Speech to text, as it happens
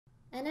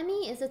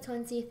Enemy is a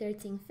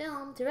 2013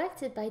 film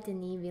directed by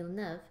Denis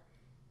Villeneuve.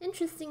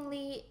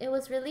 Interestingly, it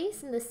was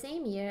released in the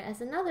same year as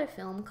another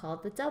film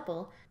called The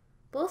Double.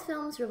 Both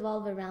films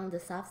revolve around a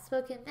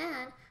soft-spoken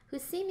man who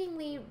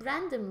seemingly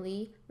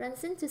randomly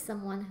runs into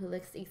someone who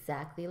looks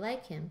exactly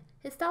like him,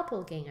 his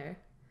doppelganger.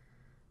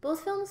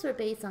 Both films were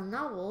based on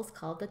novels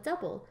called The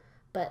Double,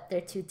 but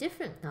they're two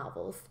different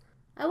novels.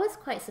 I was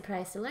quite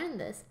surprised to learn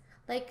this.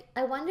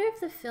 I wonder if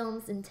the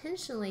films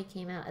intentionally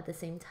came out at the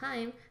same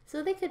time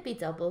so they could be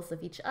doubles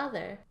of each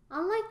other.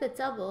 Unlike The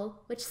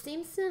Double, which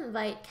seems to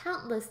invite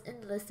countless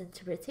endless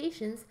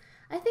interpretations,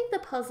 I think the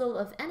puzzle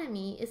of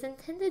Enemy is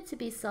intended to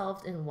be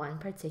solved in one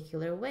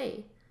particular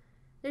way.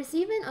 There's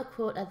even a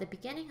quote at the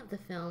beginning of the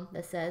film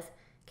that says,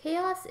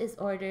 "Chaos is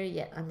order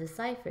yet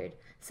undeciphered,"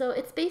 so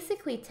it's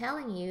basically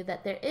telling you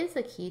that there is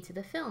a key to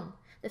the film.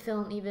 The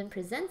film even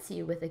presents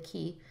you with a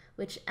key,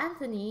 which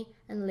Anthony,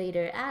 and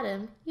later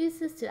Adam,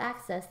 uses to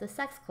access the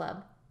sex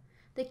club.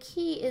 The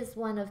key is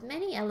one of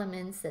many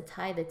elements that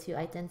tie the two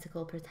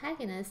identical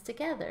protagonists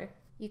together.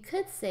 You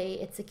could say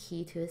it's a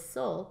key to his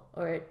soul,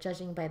 or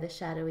judging by the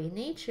shadowy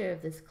nature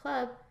of this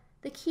club,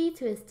 the key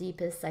to his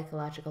deepest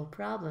psychological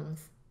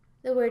problems.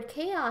 The word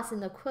chaos in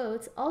the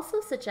quotes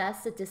also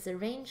suggests a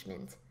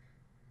disarrangement,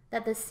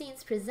 that the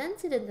scenes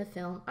presented in the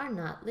film are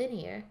not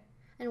linear.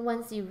 And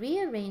once you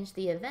rearrange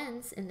the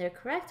events in their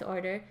correct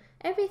order,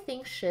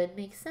 everything should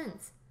make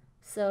sense.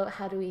 So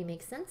how do we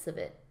make sense of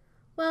it?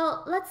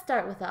 Well, let's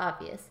start with the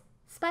obvious.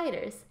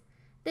 Spiders.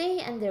 They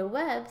and their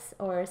webs,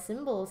 or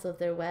symbols of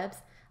their webs,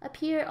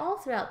 appear all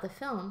throughout the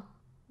film.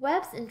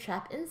 Webs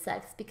entrap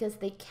insects because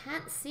they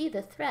can't see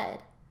the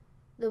thread.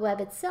 The web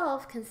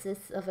itself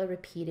consists of a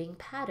repeating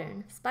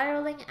pattern,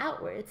 spiraling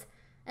outwards,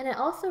 and it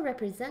also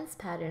represents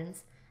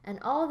patterns and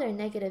all their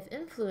negative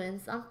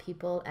influence on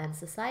people and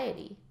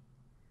society.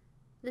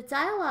 The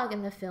dialogue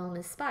in the film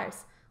is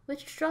sparse,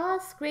 which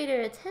draws greater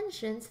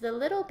attention to the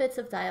little bits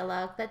of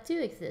dialogue that do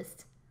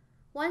exist.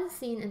 One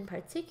scene in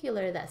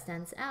particular that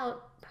stands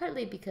out,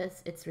 partly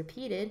because it's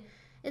repeated,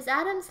 is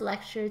Adam's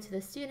lecture to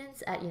the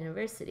students at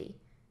university.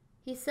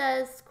 He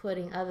says,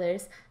 quoting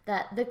others,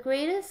 that the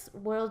greatest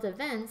world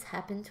events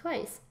happen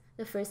twice.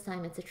 The first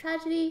time it's a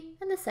tragedy,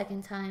 and the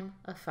second time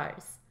a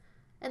farce.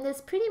 And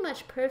this pretty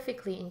much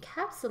perfectly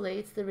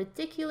encapsulates the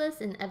ridiculous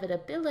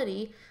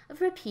inevitability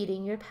of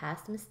repeating your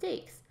past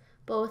mistakes,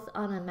 both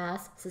on a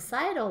mass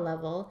societal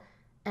level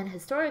and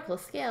historical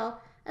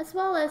scale, as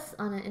well as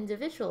on an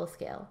individual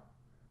scale.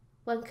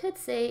 One could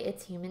say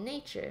it's human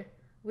nature.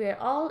 We are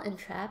all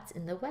entrapped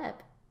in the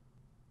web.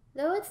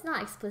 Though it's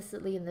not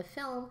explicitly in the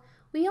film,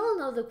 we all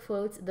know the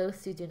quote,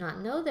 "Those who do not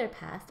know their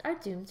past are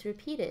doomed to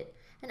repeat it,"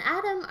 and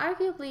Adam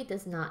arguably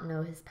does not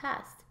know his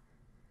past.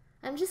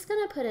 I'm just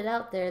going to put it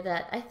out there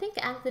that I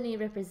think Anthony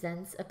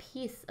represents a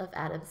piece of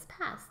Adam's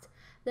past,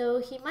 though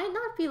he might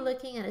not be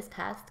looking at his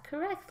past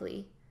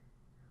correctly.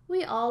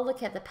 We all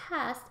look at the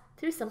past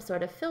through some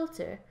sort of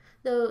filter,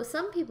 though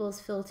some people's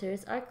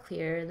filters are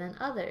clearer than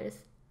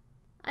others.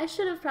 I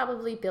should have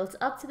probably built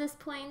up to this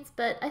point,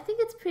 but I think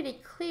it's pretty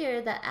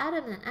clear that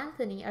Adam and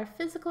Anthony are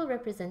physical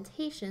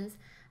representations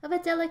of a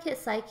delicate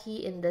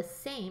psyche in the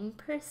same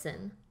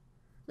person.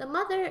 The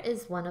mother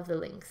is one of the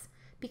links,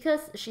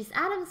 because she's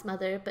Adam's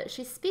mother, but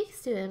she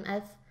speaks to him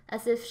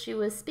as if she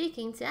was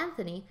speaking to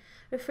Anthony,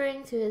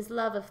 referring to his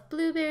love of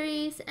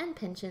blueberries and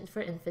penchant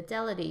for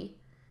infidelity.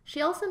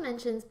 She also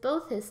mentions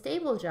both his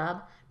stable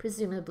job,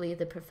 presumably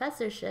the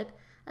professorship,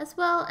 as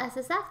well as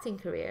his acting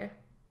career.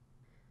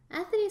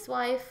 Anthony's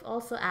wife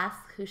also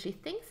asks who she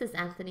thinks is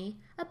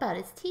Anthony about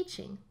his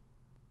teaching.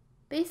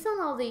 Based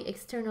on all the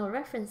external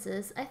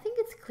references, I think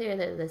it's clear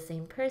they're the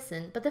same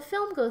person, but the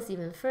film goes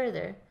even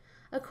further.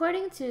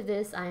 According to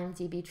this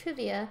IMDb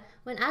trivia,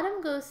 when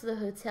Adam goes to the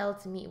hotel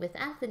to meet with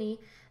Anthony,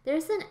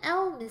 there's an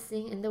L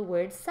missing in the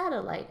word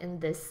satellite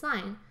in this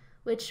sign,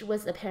 which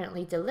was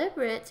apparently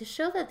deliberate to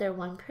show that they're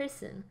one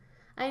person.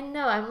 I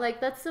know, I'm like,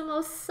 that's the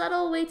most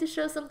subtle way to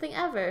show something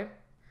ever.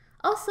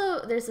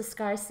 Also, there's a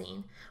scar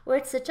scene, where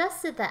it's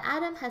suggested that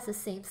Adam has the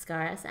same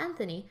scar as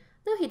Anthony,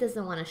 though he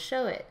doesn't want to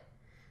show it.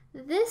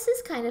 This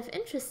is kind of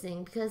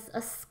interesting because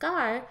a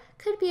scar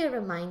could be a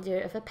reminder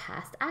of a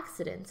past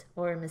accident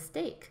or a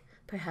mistake,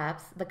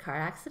 perhaps the car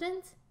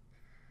accident.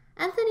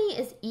 Anthony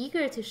is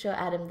eager to show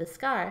Adam the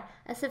scar,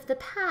 as if the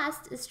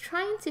past is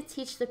trying to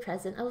teach the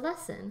present a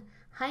lesson.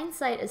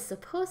 Hindsight is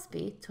supposed to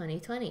be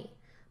 20/20,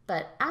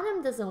 but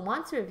Adam doesn't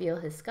want to reveal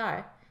his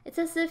scar. It's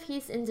as if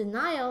he's in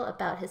denial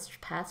about his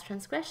past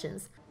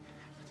transgressions.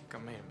 I think I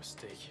made a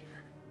mistake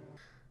here.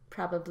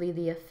 Probably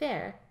the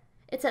affair.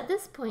 It's at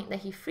this point that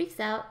he freaks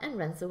out and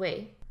runs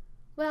away.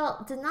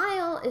 Well,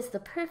 denial is the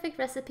perfect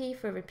recipe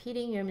for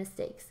repeating your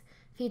mistakes.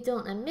 If you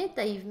don't admit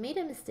that you've made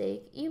a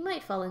mistake, you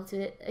might fall into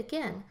it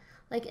again,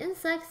 like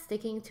insects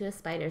sticking to a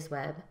spider's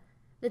web.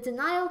 The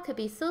denial could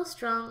be so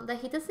strong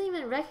that he doesn't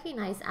even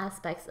recognize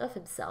aspects of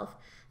himself,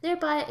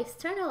 thereby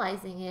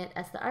externalizing it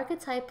as the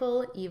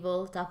archetypal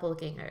evil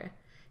doppelganger.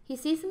 He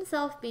sees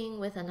himself being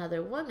with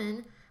another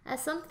woman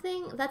as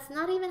something that's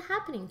not even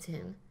happening to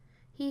him.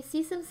 He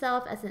sees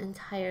himself as an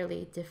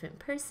entirely different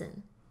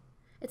person.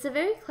 It's a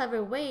very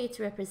clever way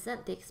to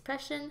represent the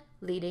expression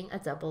leading a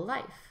double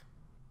life.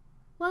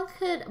 One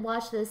could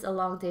watch this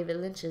along David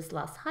Lynch's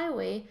Lost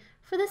Highway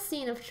for the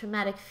scene of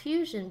traumatic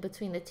fusion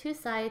between the two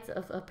sides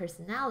of a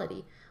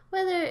personality,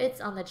 whether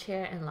it's on the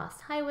chair in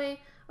Lost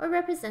Highway or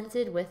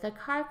represented with a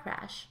car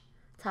crash.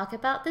 Talk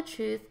about the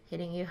truth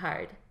hitting you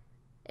hard.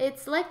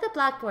 It's like the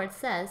blackboard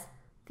says,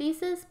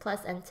 thesis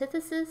plus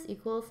antithesis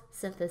equals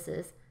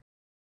synthesis.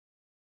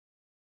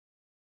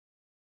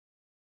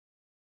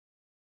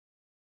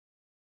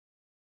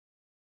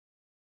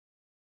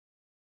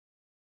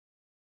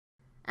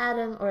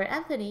 Adam, or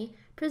Anthony,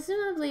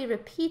 presumably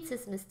repeats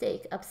his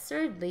mistake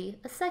absurdly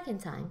a second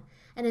time,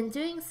 and in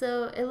doing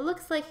so, it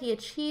looks like he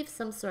achieves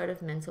some sort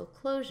of mental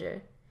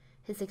closure.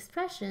 His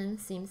expression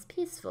seems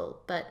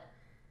peaceful, but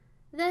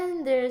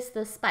then there's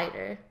the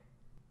spider.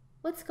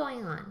 What's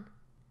going on?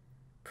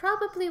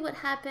 Probably what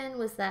happened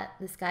was that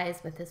this guy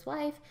is with his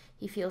wife,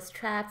 he feels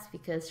trapped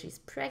because she's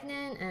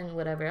pregnant and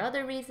whatever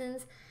other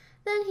reasons,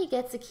 then he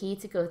gets a key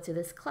to go to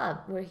this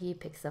club where he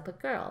picks up a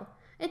girl.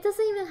 It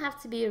doesn't even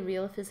have to be a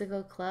real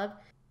physical club.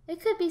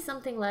 It could be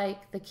something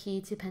like the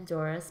key to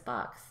Pandora's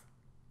box.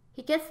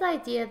 He gets the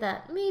idea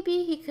that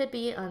maybe he could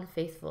be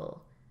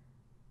unfaithful.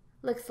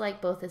 Looks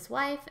like both his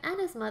wife and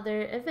his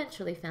mother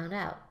eventually found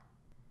out.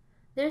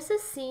 There's a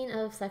scene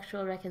of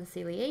sexual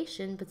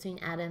reconciliation between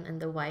Adam and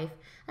the wife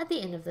at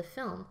the end of the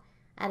film.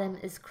 Adam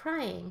is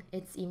crying,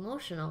 it's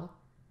emotional.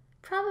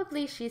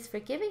 Probably she's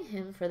forgiving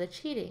him for the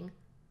cheating.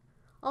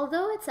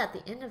 Although it's at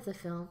the end of the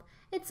film,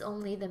 it's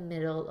only the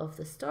middle of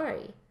the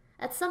story.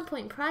 At some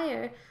point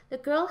prior, the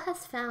girl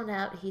has found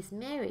out he's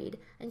married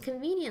and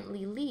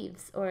conveniently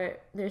leaves, or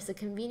there's a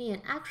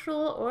convenient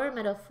actual or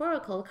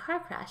metaphorical car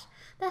crash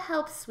that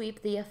helps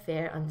sweep the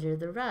affair under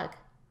the rug.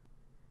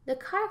 The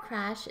car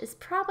crash is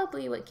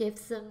probably what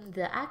gives him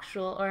the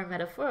actual or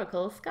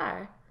metaphorical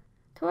scar.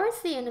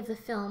 Towards the end of the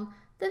film,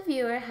 the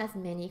viewer has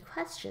many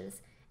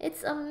questions.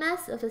 It's a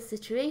mess of a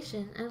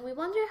situation, and we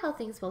wonder how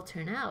things will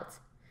turn out.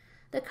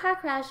 The car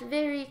crash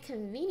very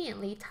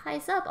conveniently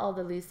ties up all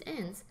the loose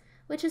ends,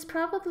 which is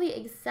probably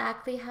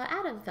exactly how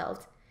Adam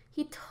felt.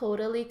 He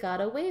totally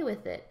got away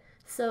with it,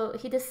 so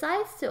he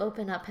decides to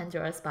open up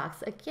Pandora's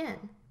box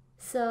again.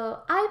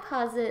 So I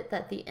posit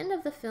that the end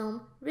of the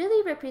film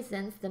really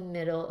represents the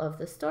middle of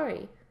the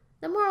story.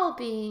 The moral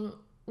being,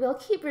 we'll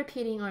keep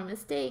repeating our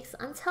mistakes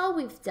until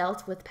we've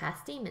dealt with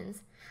past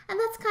demons. And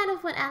that's kind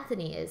of what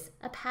Anthony is,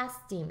 a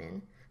past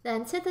demon, the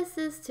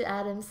antithesis to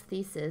Adam's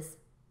thesis.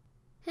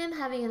 Him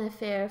having an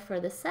affair for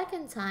the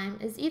second time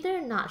is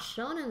either not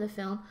shown in the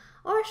film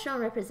or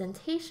shown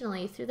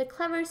representationally through the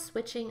clever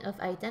switching of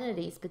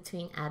identities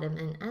between Adam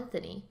and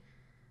Anthony.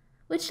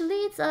 Which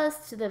leads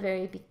us to the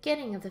very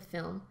beginning of the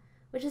film,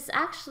 which is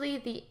actually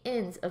the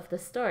end of the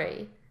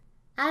story.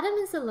 Adam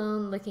is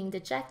alone looking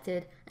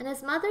dejected, and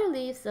his mother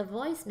leaves a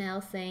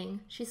voicemail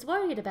saying she's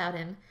worried about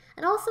him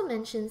and also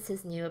mentions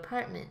his new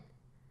apartment.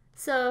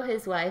 So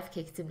his wife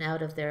kicks him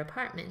out of their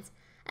apartment,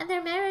 and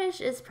their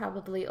marriage is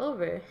probably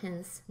over,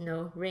 hence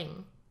no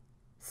ring.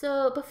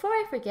 So before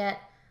I forget,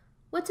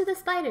 what do the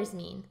spiders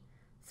mean?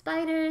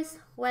 Spiders,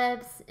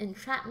 webs,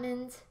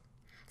 entrapment.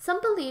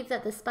 Some believe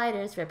that the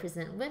spiders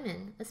represent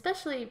women,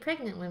 especially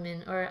pregnant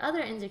women or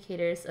other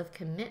indicators of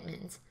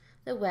commitment,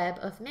 the web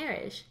of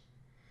marriage.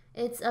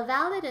 It's a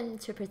valid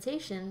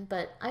interpretation,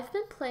 but I've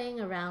been playing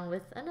around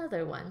with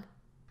another one.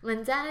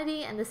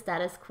 Mundanity and the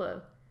status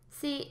quo.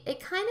 See, it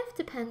kind of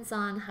depends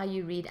on how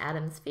you read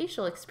Adam's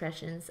facial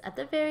expressions at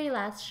the very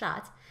last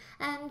shot,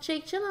 and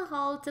Jake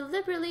Gyllenhaal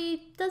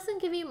deliberately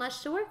doesn't give you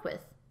much to work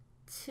with.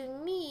 To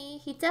me,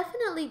 he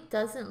definitely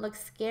doesn't look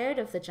scared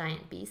of the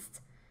giant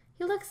beast.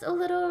 He looks a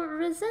little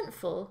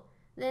resentful,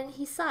 then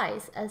he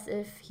sighs as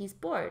if he's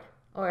bored,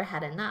 or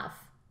had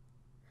enough.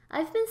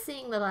 I've been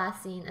seeing the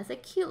last scene as a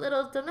cute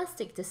little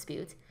domestic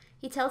dispute.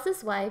 He tells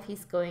his wife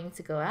he's going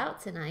to go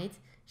out tonight,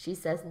 she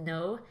says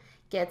no,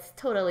 gets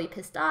totally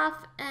pissed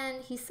off,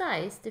 and he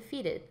sighs,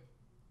 defeated.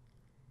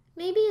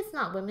 Maybe it's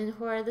not women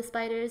who are the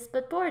spiders,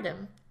 but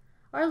boredom.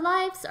 Our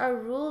lives are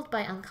ruled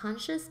by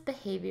unconscious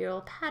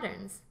behavioral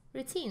patterns,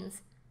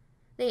 routines.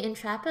 They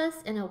entrap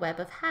us in a web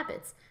of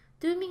habits,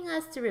 dooming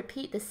us to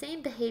repeat the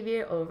same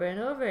behavior over and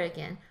over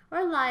again,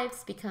 our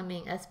lives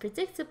becoming as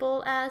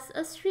predictable as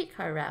a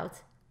streetcar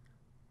route.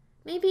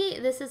 Maybe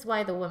this is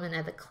why the woman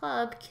at the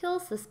club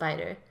kills the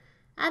spider.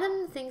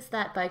 Adam thinks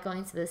that by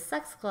going to this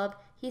sex club,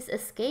 he's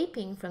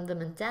escaping from the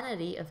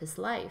mundanity of his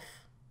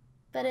life.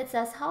 But it's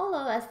as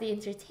hollow as the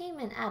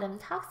entertainment Adam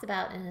talks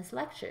about in his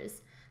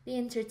lectures, the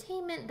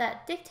entertainment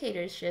that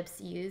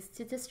dictatorships use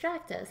to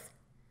distract us.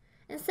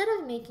 Instead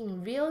of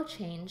making real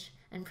change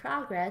and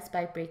progress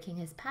by breaking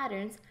his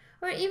patterns,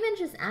 or even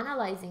just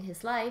analyzing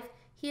his life,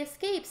 he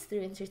escapes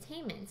through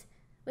entertainment,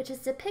 which is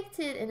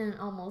depicted in an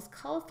almost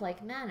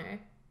cult-like manner.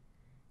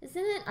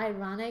 Isn't it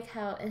ironic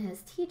how in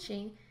his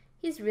teaching,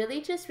 he's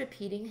really just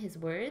repeating his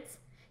words?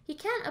 He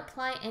can't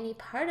apply any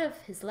part of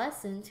his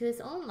lesson to his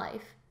own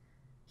life.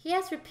 He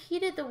has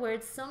repeated the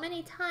words so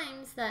many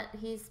times that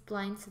he's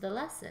blind to the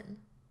lesson.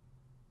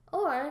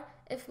 Or,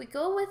 if we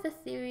go with the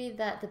theory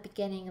that the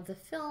beginning of the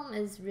film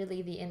is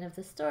really the end of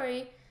the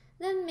story,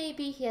 then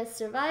maybe he has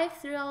survived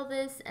through all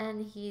this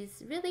and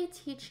he's really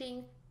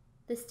teaching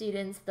the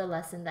students the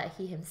lesson that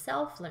he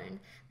himself learned,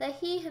 that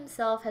he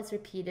himself has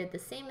repeated the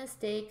same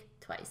mistake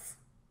twice.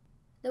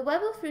 The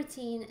web of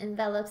routine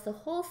envelops the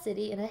whole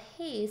city in a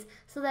haze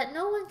so that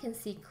no one can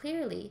see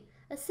clearly,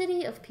 a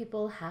city of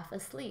people half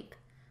asleep.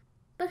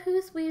 But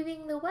who's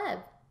weaving the web?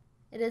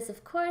 It is,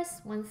 of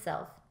course,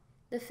 oneself.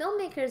 The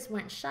filmmakers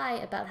weren't shy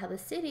about how the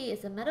city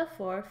is a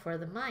metaphor for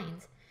the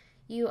mind.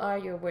 You are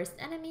your worst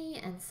enemy,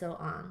 and so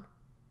on.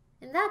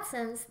 In that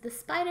sense, the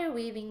spider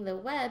weaving the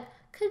web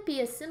could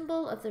be a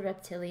symbol of the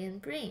reptilian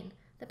brain,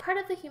 the part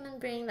of the human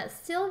brain that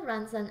still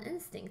runs on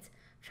instinct,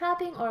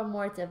 trapping our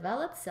more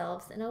developed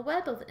selves in a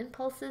web of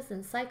impulses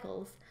and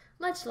cycles,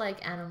 much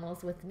like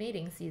animals with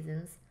mating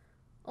seasons.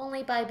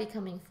 Only by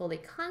becoming fully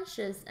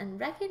conscious and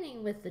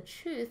reckoning with the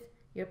truth,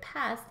 your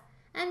past,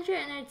 and your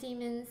inner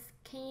demons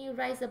can you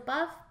rise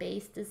above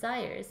base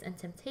desires and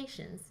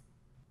temptations.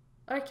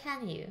 Or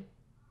can you?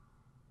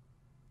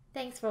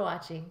 Thanks for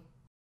watching.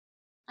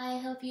 I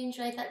hope you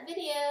enjoyed that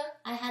video.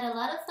 I had a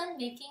lot of fun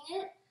making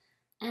it,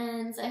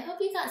 and I hope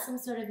you got some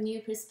sort of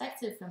new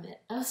perspective from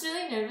it. I was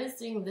really nervous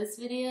doing this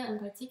video in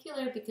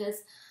particular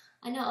because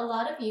I know a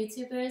lot of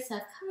YouTubers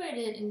have covered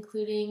it,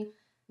 including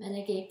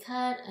Renegade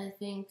Cut, I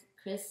think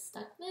Chris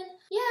Stuckman.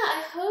 Yeah,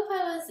 I hope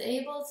I was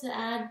able to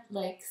add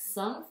like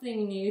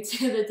something new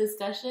to the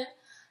discussion.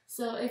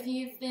 So if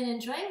you've been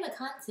enjoying the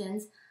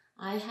content,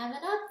 I have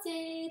an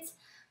update.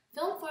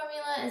 Film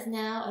Formula is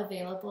now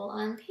available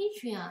on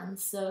Patreon,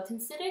 so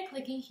consider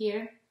clicking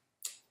here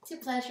to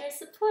pledge your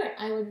support.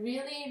 I would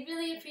really,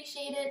 really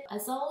appreciate it.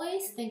 As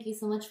always, thank you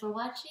so much for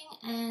watching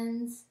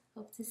and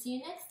hope to see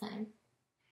you next time.